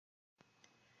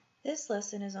This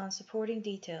lesson is on supporting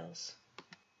details.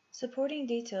 Supporting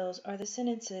details are the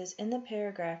sentences in the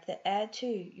paragraph that add to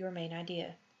your main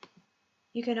idea.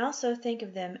 You can also think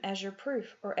of them as your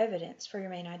proof or evidence for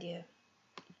your main idea.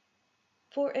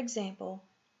 For example,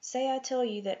 say I tell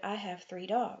you that I have 3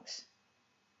 dogs.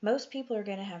 Most people are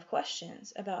going to have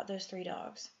questions about those 3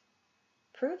 dogs.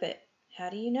 Prove it. How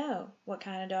do you know? What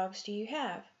kind of dogs do you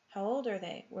have? How old are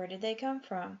they? Where did they come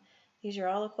from? These are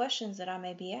all the questions that I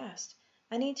may be asked.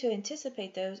 I need to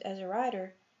anticipate those as a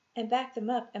writer and back them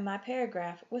up in my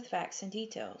paragraph with facts and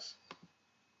details.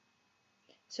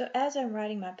 So as I'm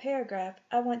writing my paragraph,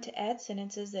 I want to add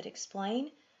sentences that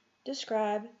explain,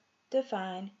 describe,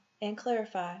 define, and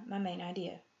clarify my main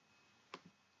idea.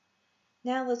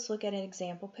 Now let's look at an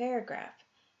example paragraph.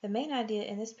 The main idea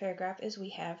in this paragraph is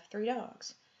we have 3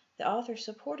 dogs. The author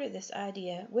supported this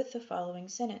idea with the following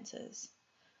sentences.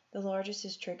 The largest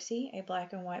is Trixie, a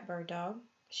black and white bird dog.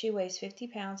 She weighs 50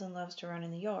 pounds and loves to run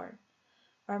in the yard.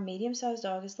 Our medium-sized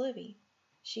dog is Livy.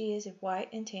 She is a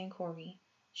white and tan corgi.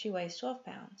 She weighs 12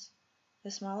 pounds.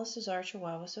 The smallest is our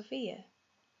Chihuahua Sophia.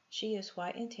 She is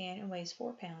white and tan and weighs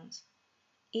 4 pounds.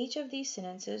 Each of these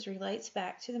sentences relates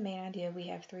back to the main idea we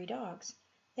have 3 dogs.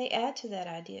 They add to that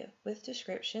idea with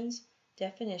descriptions,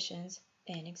 definitions,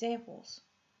 and examples.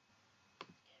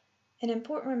 An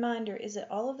important reminder is that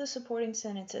all of the supporting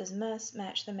sentences must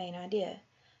match the main idea.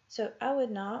 So I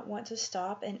would not want to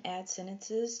stop and add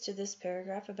sentences to this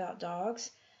paragraph about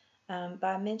dogs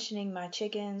by mentioning my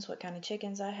chickens, what kind of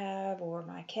chickens I have, or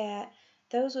my cat.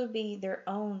 Those would be their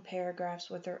own paragraphs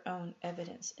with their own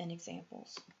evidence and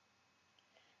examples.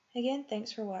 Again,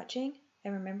 thanks for watching,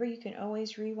 and remember you can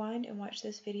always rewind and watch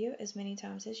this video as many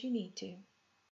times as you need to.